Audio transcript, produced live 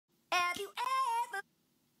Have you ever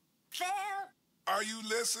felt? Are you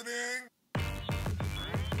listening?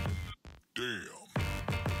 Damn.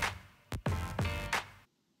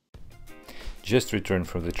 Just returned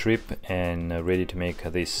from the trip and ready to make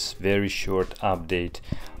this very short update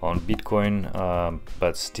on Bitcoin,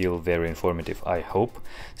 but still very informative, I hope.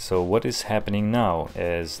 So what is happening now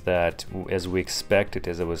is that, as we expected,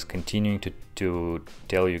 as I was continuing to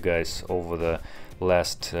tell you guys over the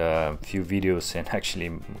last few videos, and actually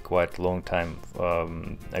quite a long time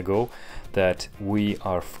ago, that we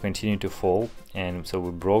are continuing to fall, and so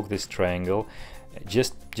we broke this triangle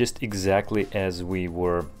just exactly as we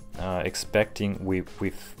were expecting. We've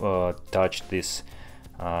touched this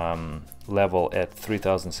level at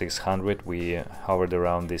 3600. We hovered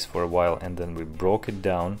around this for a while and then we broke it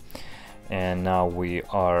down, and now we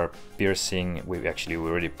are piercing, we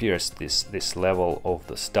already pierced this level of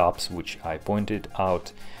the stops, which I pointed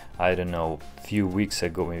out, I don't know, a few weeks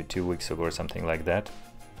ago, maybe 2 weeks ago or something like that.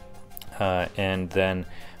 And then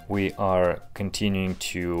we are continuing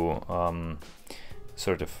to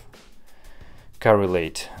sort of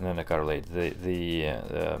correlate, well,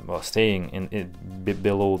 staying in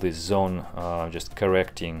below this zone, just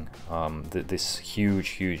correcting this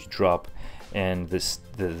huge drop. And the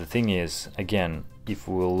thing is, again, if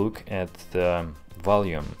we look at the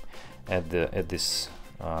volume at this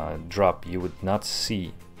drop, you would not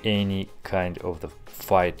see any kind of the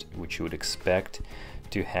fight which you would expect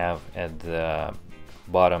to have at the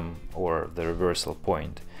bottom or the reversal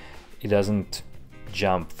point. It doesn't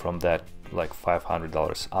jump from that like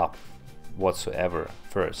 $500 up whatsoever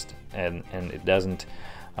first, and it doesn't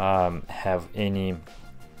have any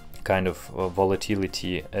kind of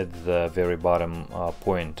volatility at the very bottom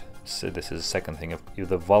point. So this is the second thing. If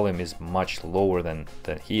the volume is much lower than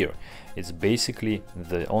here, it's basically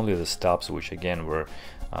only the stops, which again were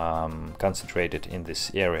concentrated in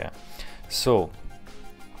this area. So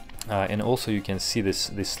and also you can see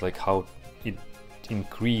this like how it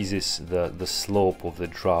increases the slope of the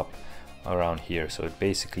drop around here. So it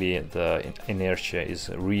basically, the inertia is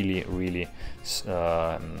really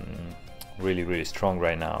strong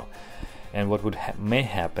right now. And what may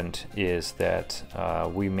happen is that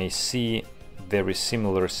we may see very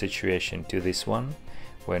similar situation to this one,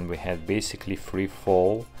 when we had basically free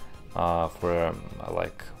fall for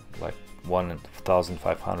like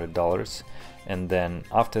 $1,500, and then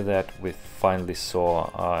after that we finally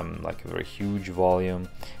saw like a very huge volume,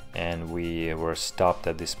 and we were stopped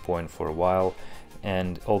at this point for a while.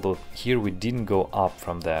 And although here we didn't go up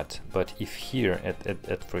from that, but if here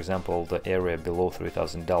at for example the area below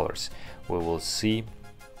 $3,000, we will see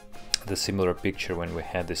the similar picture when we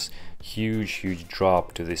had this huge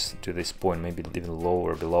drop to this point, maybe even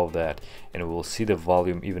lower below that, and we will see the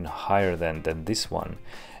volume even higher than this one.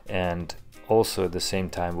 And also at the same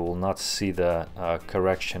time we will not see the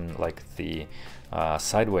correction like the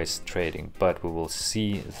sideways trading, but we will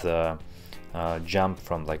see the jump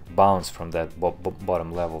from, like, bounce from that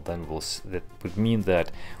bottom level. Then that would mean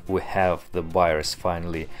that we have the buyers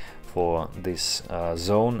finally for this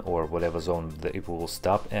zone, or whatever zone that it will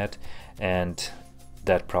stop at, and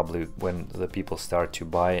that probably when the people start to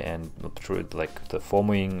buy, and through like the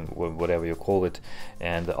FOMOing, whatever you call it,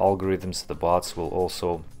 and the algorithms, the bots will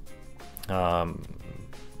also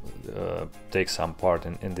take some part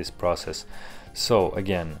in this process. So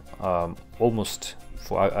again, I'm almost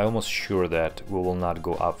sure that we will not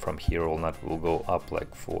go up from here, we'll go up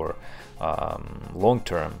like for long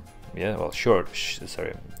term, yeah, well,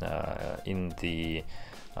 in the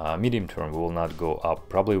medium term we will not go up,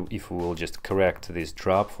 probably, if we will just correct this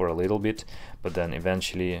drop for a little bit, but then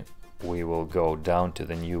eventually we will go down to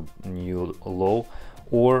the new low,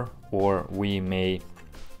 or we may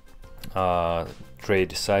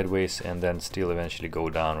trade sideways and then still eventually go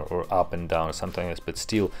down, or up and down, or something like this, but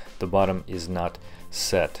still the bottom is not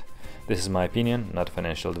set. This is my opinion, not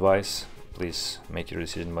financial advice. Please make your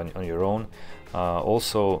decision on your own.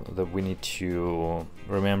 Also, that we need to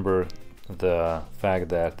remember the fact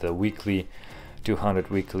that the weekly 200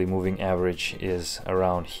 weekly moving average is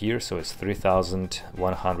around here, so it's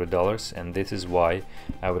 $3,100, and this is why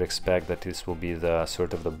I would expect that this will be the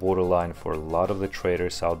sort of the borderline for a lot of the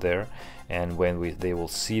traders out there. And when they will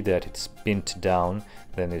see that it's pinned down,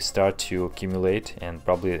 then they start to accumulate, and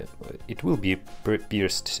probably it will be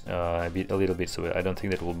pierced a little bit. So I don't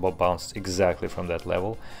think that will bounce exactly from that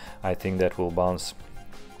level. I think that will bounce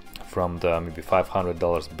from the maybe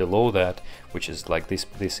 $500 below that, which is like this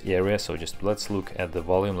area. So just let's look at the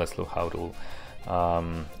volume, let's look how it will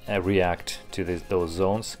react to those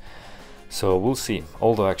zones. So we'll see.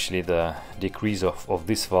 Although actually the decrease of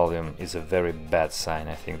this volume is a very bad sign.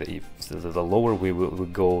 I think that if the lower we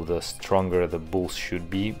go, the stronger the bulls should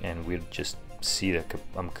be, and we'll just see the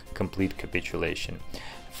complete capitulation.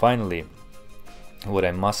 Finally, what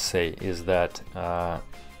I must say is that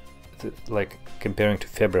like comparing to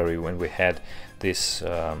February, when we had this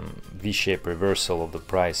V-shaped reversal of the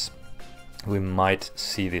price, we might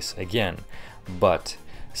see this again. But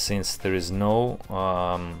since there is no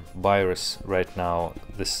buyers right now,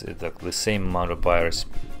 the same amount of buyers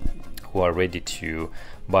who are ready to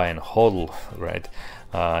buy and hodl, right,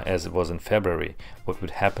 as it was in February, what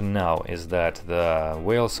would happen now is that the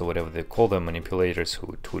whales, or whatever they call them, manipulators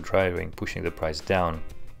who are driving, pushing the price down,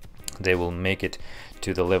 they will make it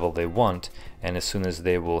to the level they want, and as soon as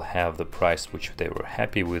they will have the price which they were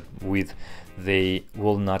happy with, they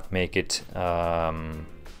will not make it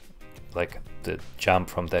like the jump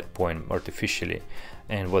from that point artificially.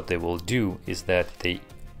 And what they will do is that they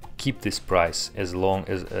keep this price as long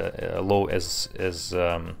as low as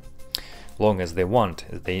long as they want,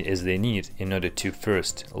 as they need, in order to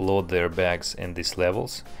first load their bags in these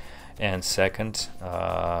levels, and second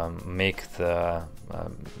make the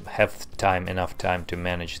have enough time to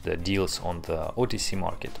manage the deals on the OTC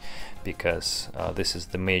market, because this is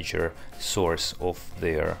the major source of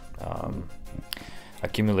their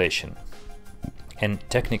accumulation. And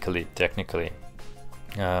technically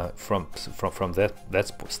from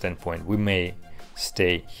that standpoint, we may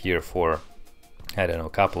stay here for, I don't know, a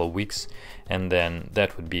couple of weeks, and then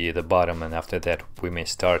that would be the bottom, and after that we may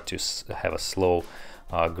start to have a slow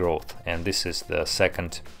growth. And this is the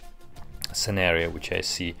second scenario which I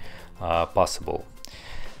see possible.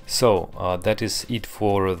 So that is it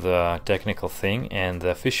for the technical thing, and the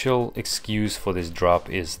official excuse for this drop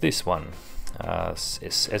is this one.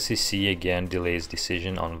 SEC again delays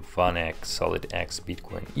decision on VanEck Solid X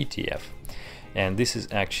Bitcoin ETF. And this is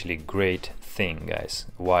actually great thing, guys.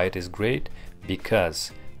 Why it is great?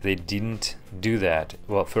 Because they didn't do that.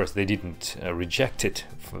 Well, first they didn't reject it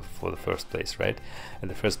for the first place, right? In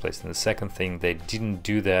the first place. And the second thing, they didn't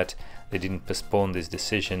do that. They didn't postpone this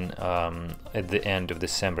decision at the end of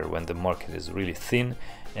December, when the market is really thin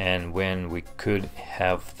and when we could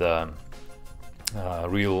have the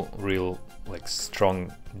real like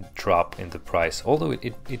strong drop in the price. Although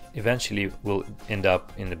it eventually will end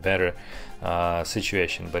up in a better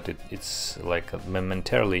situation, but it's like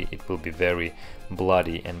momentarily it will be very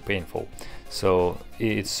bloody and painful. So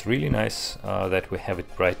it's really nice that we have it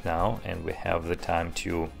right now, and we have the time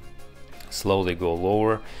to slowly go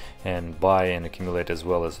lower and buy and accumulate as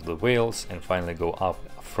well as the whales, and finally go up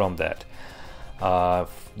from that.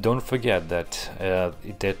 Don't forget that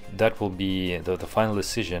that will be the final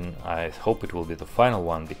decision. I hope it will be the final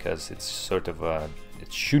one, because it's sort of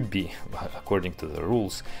it should be according to the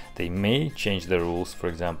rules. They may change the rules, for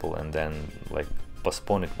example, and then like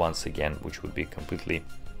postpone it once again, which would be completely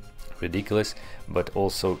ridiculous, but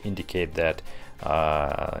also indicate that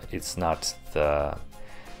it's not the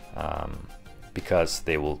because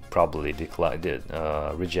they will probably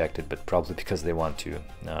reject it, but probably because they want to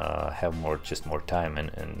have more time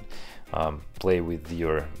and play with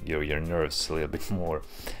your nerves a little bit more.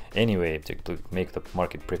 Anyway, to make the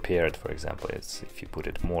market prepared, for example, it's if you put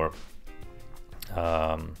it more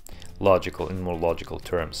logical, in more logical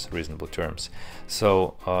terms, reasonable terms.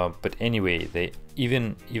 So but anyway, they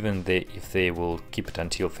if they will keep it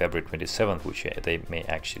until February 27th, which they may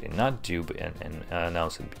actually not do, and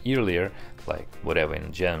announce it earlier, like whatever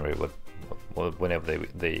in January, whenever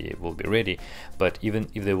they will be ready. But even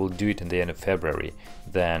if they will do it in the end of February,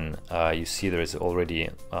 then you see there is already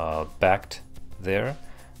backed there,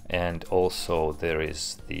 and also there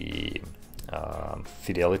is the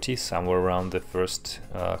Fidelity somewhere around the first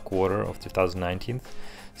quarter of 2019.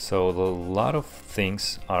 So a lot of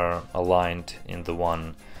things are aligned in the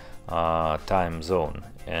one time zone,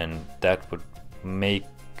 and that would make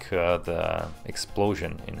the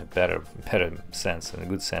explosion in a better sense, in a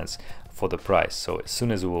good sense, for the price. So as soon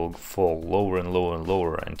as it will fall lower and lower and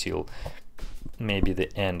lower until maybe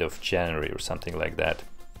the end of January or something like that,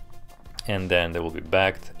 and then they will be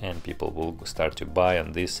backed, and people will start to buy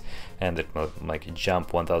on this, and it will make a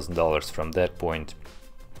jump $1,000 from that point,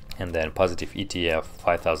 and then positive ETF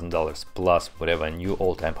 $5,000 plus whatever new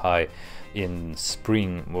all-time high in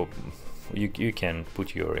spring. Well, you can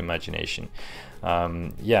put your imagination.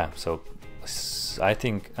 Yeah, so I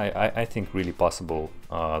think really possible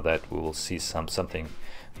that we will see something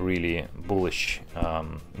really bullish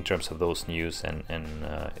in terms of those news, and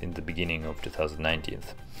in the beginning of 2019.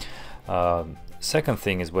 Second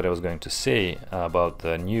thing is what I was going to say about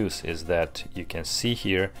the news is that you can see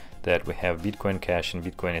here that we have Bitcoin Cash and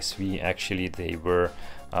Bitcoin SV. Actually, they were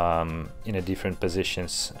in a different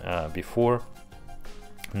positions before.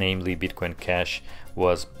 Namely, Bitcoin Cash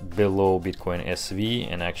was below Bitcoin SV,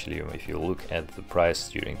 and actually, if you look at the price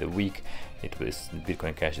during the week, it was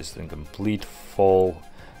Bitcoin Cash is in complete fall,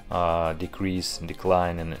 decrease and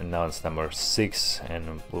decline, and now it's number 6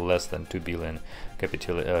 and less than 2 billion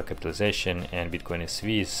capitalization, and Bitcoin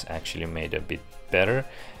SV is actually made a bit better,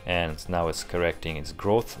 and now it's correcting its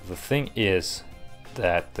growth. The thing is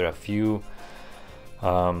that there are a few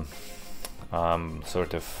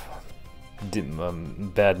sort of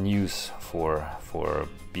bad news for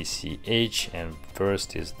BCH, and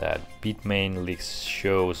first is that Bitmain leaks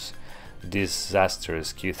shows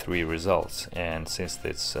disastrous Q3 results, and since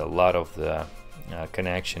it's a lot of the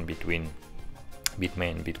connection between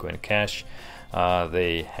Bitmain and Bitcoin Cash,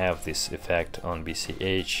 they have this effect on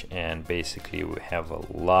BCH, and basically we have a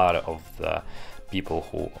lot of the people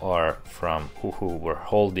who were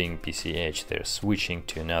holding BCH, they're switching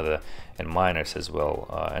to another, and miners as well,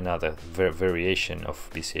 another variation of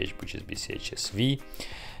BCH, which is BCH SV.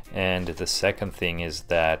 And the second thing is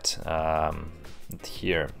that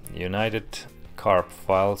here United Carp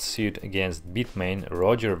filed suit against Bitmain,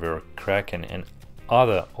 Roger Ver, Kraken, and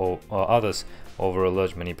others over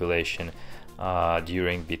alleged manipulation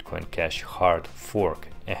during Bitcoin Cash hard fork.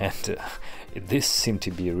 And this seemed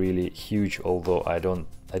to be really huge, although I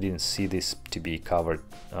didn't see this to be covered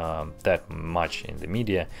that much in the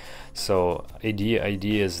media. So idea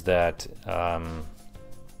is that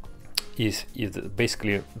is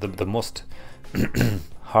basically the most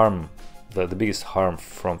harm. The biggest harm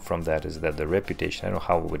from that is that the reputation, I don't know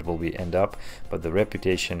how it will be end up, but the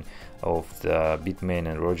reputation of the Bitmain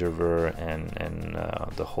and Roger Ver and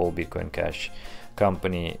the whole Bitcoin Cash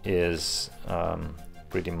company is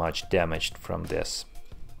pretty much damaged from this,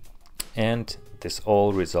 and this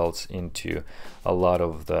all results into a lot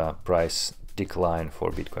of the price decline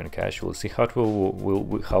for Bitcoin Cash. We'll see how it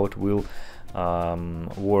will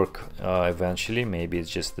work eventually. Maybe it's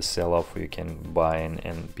just the sell-off where you can buy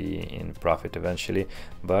and be in profit eventually,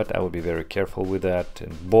 but I would be very careful with that.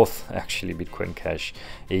 And both actually, Bitcoin Cash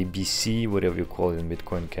ABC, whatever you call it, in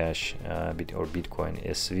Bitcoin Cash or Bitcoin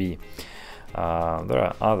SV. There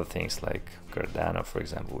are other things like Cardano, for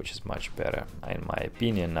example, which is much better in my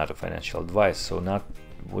opinion. Not a financial advice, so not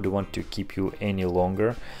would want to keep you any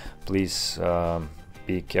longer. Please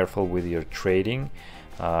be careful with your trading.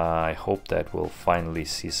 I hope that we'll finally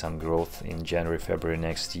see some growth in January, February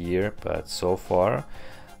next year, but so far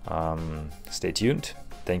stay tuned.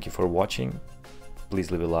 Thank you for watching.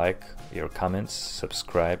 Please leave a like, your comments,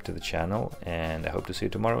 subscribe to the channel, and I hope to see you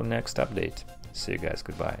tomorrow next update. See you guys,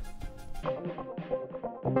 goodbye.